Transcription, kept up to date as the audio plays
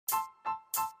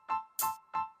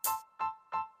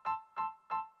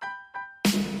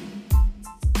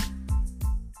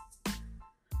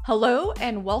Hello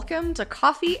and welcome to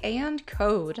Coffee and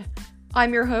Code.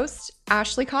 I'm your host,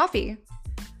 Ashley Coffee.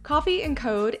 Coffee and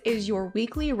Code is your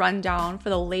weekly rundown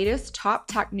for the latest top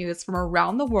tech news from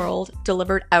around the world,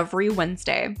 delivered every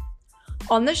Wednesday.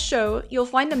 On this show, you'll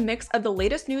find a mix of the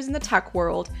latest news in the tech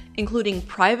world, including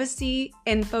privacy,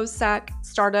 infosec,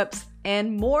 startups,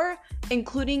 and more,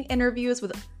 including interviews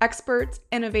with experts,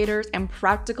 innovators, and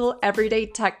practical everyday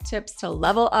tech tips to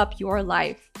level up your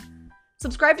life.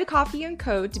 Subscribe to Coffee and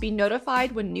Code to be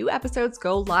notified when new episodes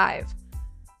go live.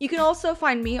 You can also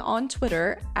find me on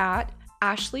Twitter at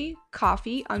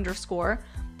AshleyCoffee_.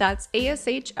 That's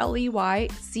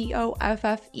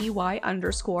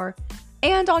ASHLEYCOFFEY_.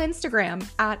 And on Instagram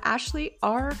at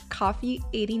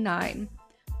AshleyRCoffee89.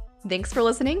 Thanks for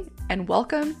listening and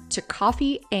welcome to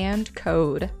Coffee and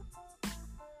Code.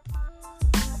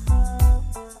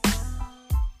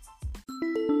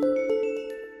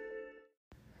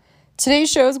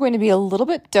 Today's show is going to be a little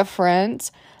bit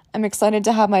different. I'm excited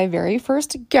to have my very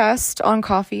first guest on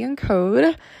Coffee and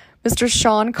Code, Mr.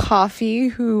 Sean Coffee,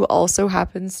 who also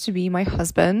happens to be my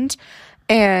husband.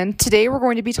 And today we're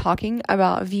going to be talking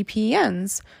about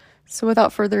VPNs. So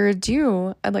without further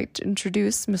ado, I'd like to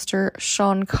introduce Mr.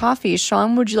 Sean Coffee.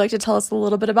 Sean, would you like to tell us a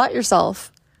little bit about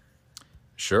yourself?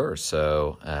 Sure.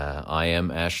 So I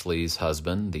am Ashley's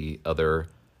husband, the other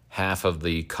half of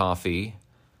the coffee,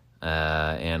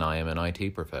 and I am an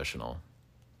IT professional.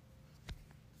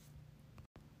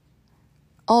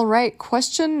 All right,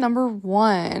 question number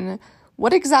 1.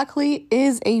 What exactly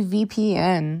is a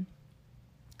VPN?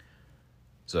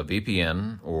 So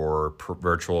VPN, or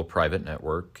Virtual Private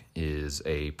Network, is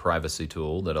a privacy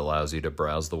tool that allows you to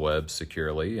browse the web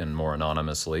securely and more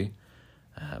anonymously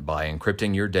by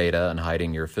encrypting your data and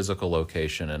hiding your physical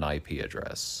location and IP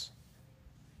address.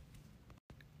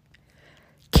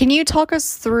 Can you talk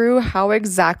us through how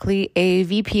exactly a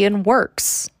VPN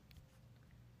works?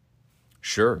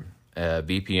 Sure.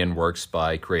 VPN works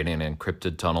by creating an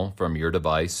encrypted tunnel from your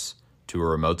device to a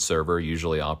remote server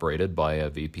usually operated by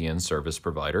a VPN service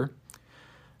provider.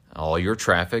 All your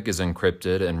traffic is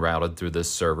encrypted and routed through this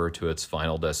server to its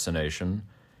final destination.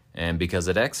 And because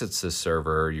it exits this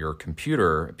server, your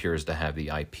computer appears to have the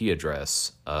IP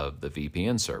address of the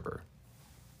VPN server.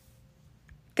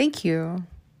 Thank you.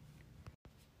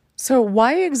 So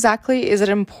why exactly is it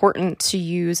important to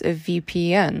use a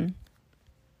VPN?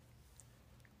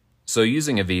 So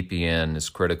using a VPN is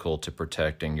critical to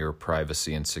protecting your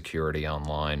privacy and security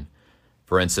online.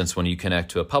 For instance, when you connect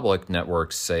to a public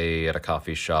network, say at a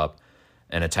coffee shop,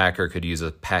 an attacker could use a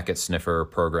packet sniffer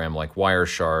program like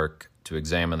Wireshark to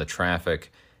examine the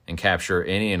traffic and capture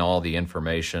any and all the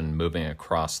information moving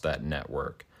across that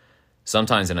network.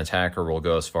 Sometimes an attacker will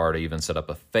go as far to even set up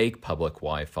a fake public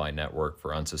Wi-Fi network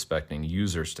for unsuspecting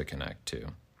users to connect to.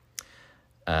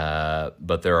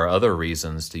 But there are other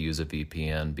reasons to use a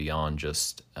VPN beyond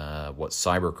just what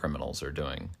cyber criminals are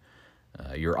doing.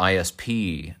 Your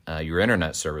ISP, your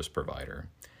internet service provider,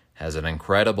 has an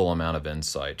incredible amount of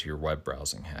insight to your web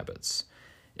browsing habits.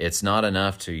 It's not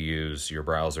enough to use your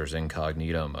browser's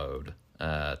incognito mode.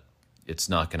 It's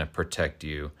not going to protect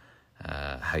you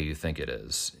how you think it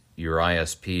is. Your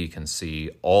ISP can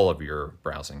see all of your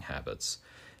browsing habits.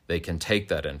 They can take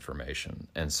that information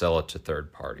and sell it to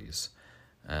third parties.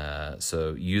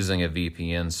 So using a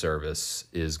VPN service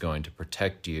is going to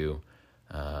protect you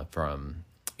from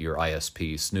your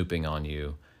ISP snooping on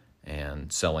you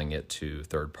and selling it to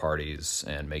third parties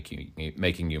and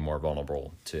making you more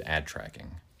vulnerable to ad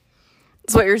tracking.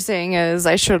 So what you're saying is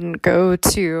I shouldn't go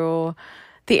to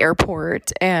the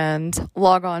airport and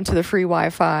log on to the free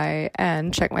Wi-Fi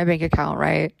and check my bank account,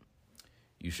 right?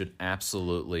 You should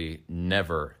absolutely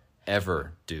never,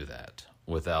 ever do that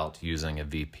without using a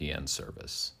VPN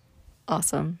service.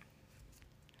 Awesome.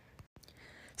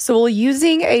 So will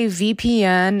using a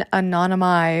VPN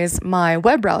anonymize my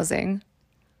web browsing?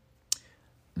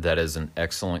 That is an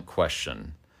excellent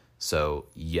question. So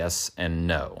yes and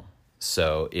no.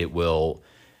 So it will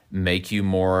make you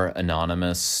more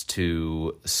anonymous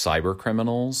to cyber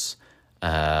criminals,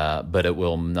 but it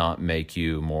will not make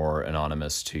you more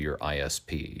anonymous to your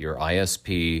ISP. Your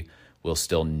ISP will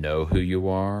still know who you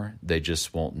are. They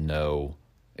just won't know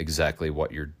exactly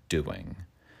what you're doing.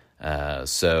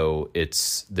 So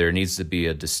there needs to be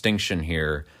a distinction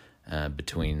here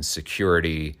between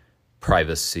security,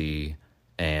 privacy,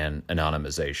 and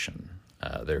anonymization.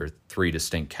 There are 3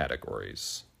 distinct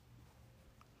categories.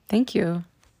 Thank you.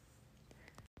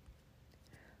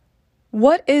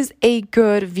 What is a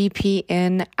good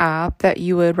VPN app that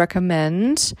you would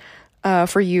recommend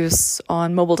for use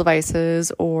on mobile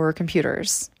devices or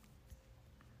computers?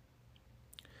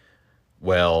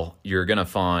 Well, you're going to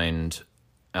find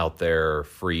out there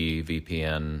free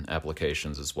VPN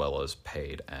applications as well as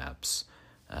paid apps.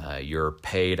 Your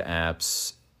paid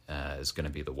apps is going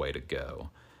to be the way to go.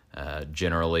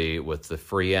 Generally, with the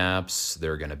free apps,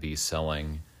 they're going to be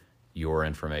selling your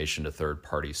information to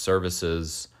third-party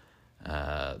services.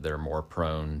 They're more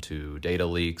prone to data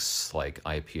leaks like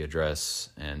IP address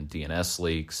and DNS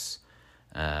leaks.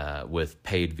 With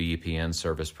paid VPN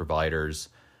service providers,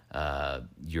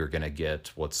 you're going to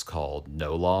get what's called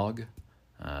no-log,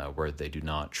 where they do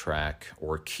not track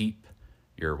or keep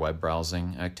your web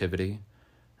browsing activity.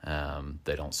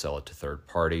 They don't sell it to third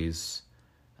parties.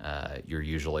 You're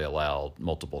usually allowed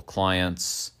multiple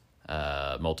clients,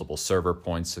 multiple server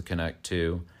points to connect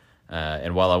to.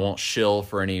 And while I won't shill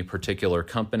for any particular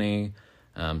company,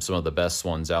 some of the best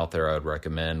ones out there I would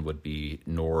recommend would be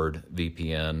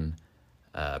NordVPN,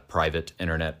 Private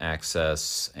Internet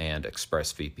Access, and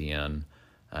ExpressVPN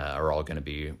are all going to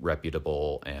be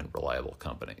reputable and reliable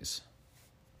companies.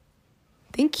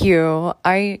 Thank you.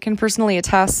 I can personally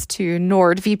attest to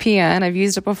NordVPN. I've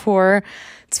used it before.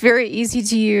 It's very easy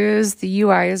to use. The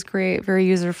UI is great, very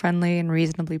user-friendly, and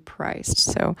reasonably priced.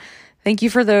 So thank you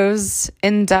for those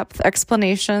in-depth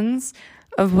explanations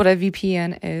of what a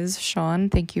VPN is, Sean.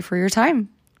 Thank you for your time.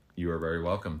 You are very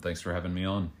welcome. Thanks for having me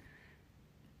on.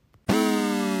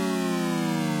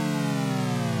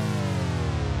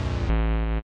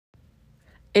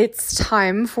 It's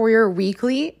time for your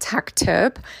weekly tech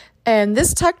tip. And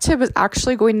this tech tip is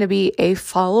actually going to be a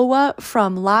follow-up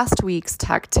from last week's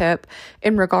tech tip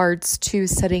in regards to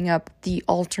setting up the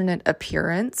alternate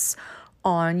appearance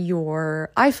on your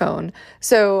iPhone.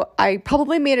 So I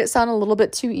probably made it sound a little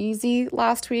bit too easy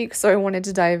last week, so I wanted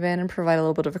to dive in and provide a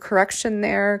little bit of a correction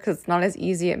there because it's not as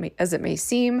easy as it may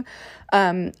seem.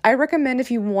 I recommend,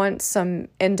 if you want some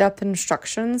in-depth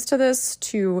instructions to this,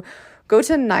 to go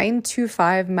to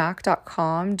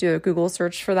 925mac.com, do a Google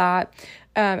search for that.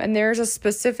 And there's a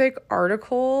specific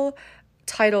article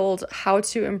titled How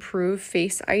to Improve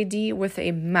Face ID with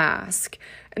a Mask.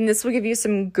 And this will give you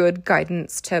some good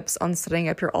guidance tips on setting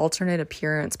up your alternate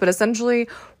appearance. But essentially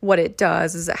what it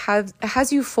does is it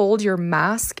has you fold your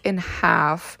mask in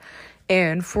half.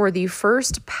 And for the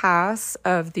first pass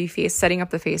of the face, setting up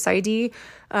the Face ID,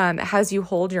 it has you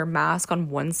hold your mask on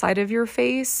one side of your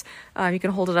face. You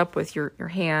can hold it up with your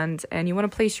hand, and you want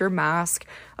to place your mask,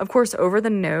 of course, over the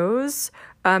nose,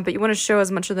 but you want to show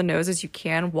as much of the nose as you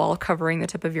can while covering the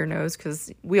tip of your nose,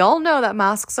 because we all know that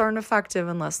masks aren't effective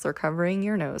unless they're covering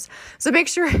your nose. So make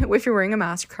sure if you're wearing a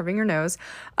mask, you're covering your nose.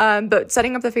 But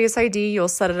setting up the Face ID, you'll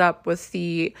set it up with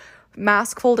the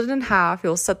mask folded in half.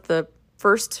 You'll set the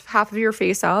first half of your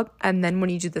face up, and then when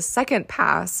you do the second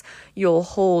pass, you'll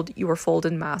hold your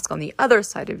folded mask on the other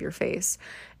side of your face.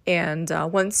 And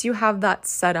once you have that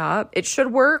set up, it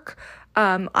should work.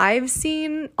 I've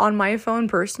seen on my phone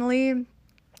personally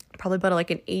probably about like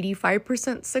an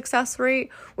 85% success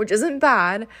rate, which isn't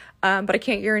bad, but I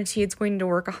can't guarantee it's going to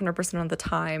work 100% of the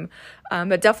time.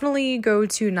 But definitely go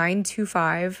to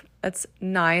 925, that's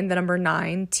 9, the number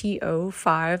 9,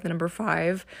 TO5, the number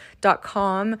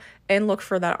 5.com, and look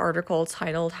for that article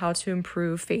titled How to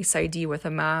Improve Face ID with a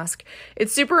Mask.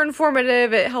 It's super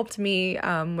informative. It helped me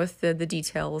with the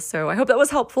details. So I hope that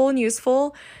was helpful and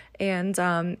useful. And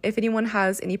if anyone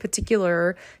has any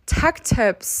particular tech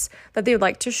tips that they would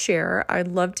like to share, I'd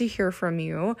love to hear from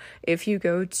you. If you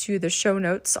go to the show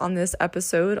notes on this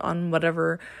episode on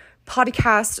whatever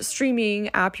podcast streaming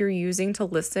app you're using to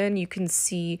listen, you can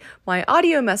see my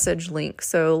audio message link.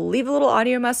 So leave a little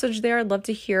audio message there. I'd love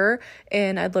to hear,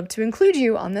 and I'd love to include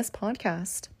you on this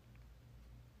podcast.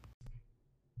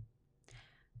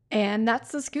 And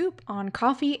that's the scoop on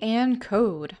coffee and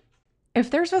code. If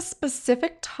there's a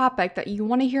specific topic that you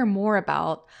want to hear more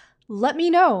about, let me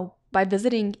know by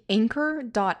visiting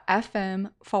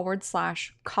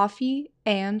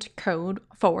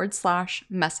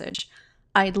anchor.fm/coffee-and-code/message.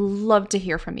 I'd love to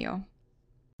hear from you.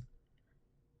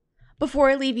 Before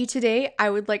I leave you today, I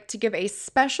would like to give a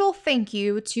special thank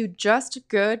you to Just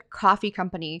Good Coffee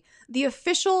Company, the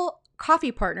official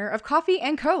coffee partner of Coffee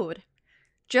and Code.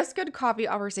 Just Good Coffee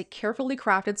offers a carefully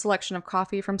crafted selection of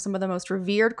coffee from some of the most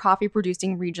revered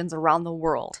coffee-producing regions around the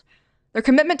world. Their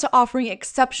commitment to offering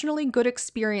exceptionally good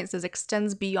experiences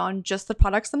extends beyond just the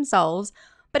products themselves,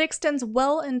 but extends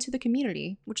well into the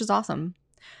community, which is awesome.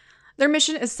 Their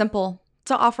mission is simple: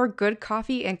 to offer good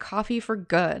coffee and coffee for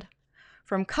good.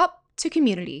 From cup to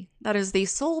community, that is the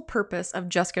sole purpose of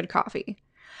Just Good Coffee.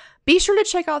 Be sure to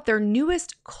check out their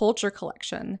newest Culture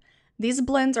Collection. These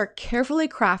blends are carefully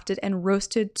crafted and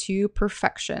roasted to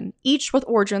perfection, each with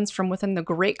origins from within the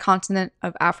great continent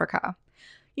of Africa.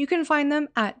 You can find them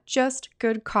at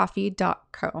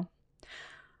justgoodcoffee.co.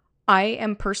 I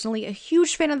am personally a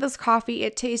huge fan of this coffee.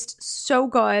 It tastes so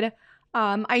good.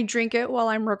 I drink it while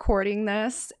I'm recording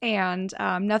this, and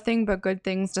nothing but good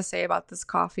things to say about this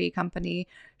coffee company.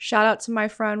 Shout out to my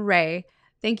friend Ray.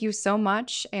 Thank you so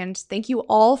much, and thank you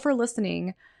all for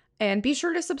listening. And be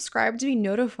sure to subscribe to be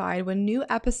notified when new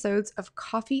episodes of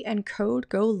Coffee and Code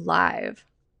go live.